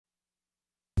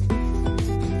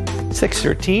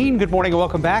6:13. Good morning and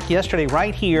welcome back. Yesterday,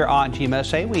 right here on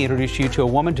GMSA, we introduced you to a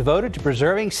woman devoted to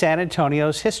preserving San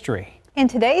Antonio's history. In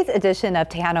today's edition of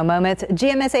Tejano Moments,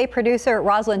 GMSA producer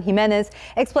Rosalyn Jimenez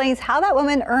explains how that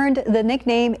woman earned the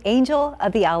nickname Angel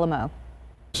of the Alamo.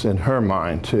 In her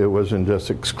mind, it wasn't just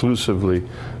exclusively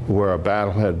where a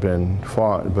battle had been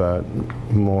fought, but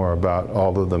more about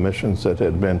all of the missions that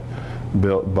had been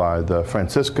built by the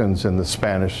Franciscans and the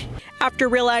Spanish. After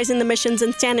realizing the missions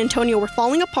in San Antonio were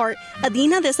falling apart,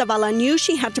 Adina De Zavala knew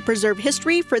she had to preserve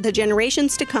history for the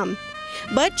generations to come.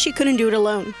 But she couldn't do it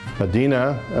alone.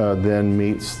 Adina then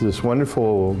meets this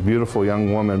wonderful, beautiful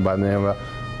young woman by the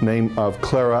name of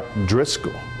Clara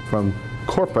Driscoll from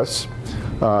Corpus.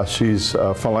 She's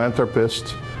a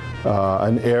philanthropist,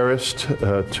 an heiress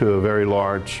to a very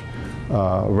large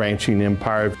ranching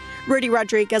empire. Rudy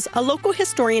Rodriguez, a local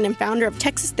historian and founder of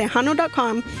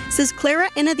TexasTejano.com, says Clara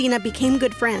and Adina became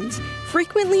good friends,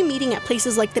 frequently meeting at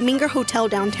places like the Minger Hotel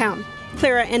downtown.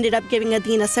 Clara ended up giving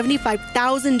Adina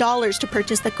 $75,000 to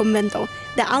purchase the convento,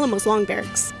 the Alamo's long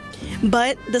barracks.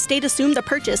 But the state assumed the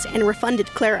purchase and refunded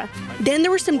Clara. Then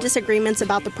there were some disagreements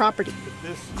about the property.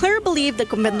 Clara believed the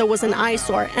convento was an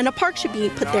eyesore and a park should be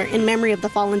put there in memory of the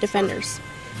fallen defenders.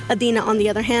 Adina, on the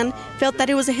other hand, felt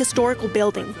that it was a historical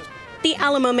building. The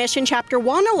Alamo Mission chapter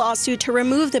won a lawsuit to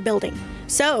remove the building.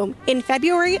 So, in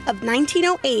February of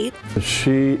 1908,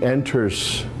 she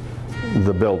enters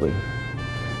the building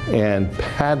and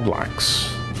padlocks.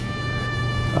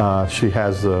 She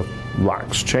has the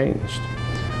locks changed.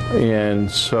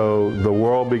 And so the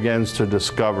world begins to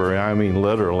discover, I mean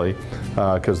literally,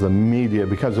 because the media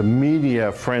becomes a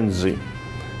media frenzy,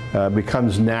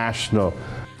 becomes national.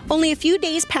 Only a few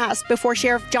days passed before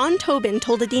Sheriff John Tobin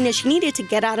told Adina she needed to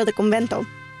get out of the convento.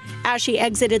 As she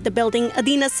exited the building,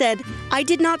 Adina said, "I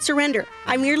did not surrender.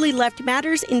 I merely left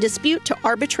matters in dispute to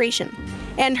arbitration."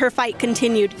 And her fight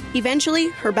continued. Eventually,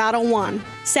 her battle won.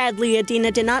 Sadly,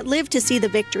 Adina did not live to see the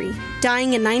victory,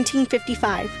 dying in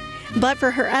 1955. But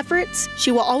for her efforts,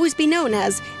 she will always be known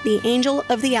as the Angel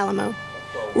of the Alamo.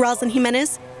 Rosalyn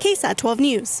Jimenez, KSAT 12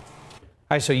 News.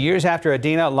 All right, so years after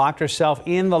Adina locked herself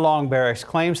in the long barracks,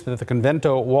 claims that the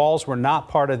convento walls were not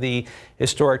part of the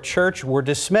historic church were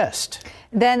dismissed.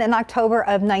 Then in October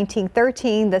of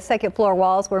 1913, the second floor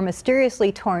walls were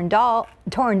mysteriously torn down.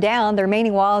 The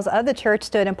remaining walls of the church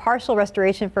stood in partial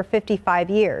restoration for 55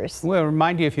 years. We'll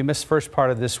remind you, if you missed the first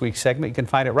part of this week's segment, you can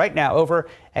find it right now over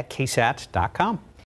at ksat.com.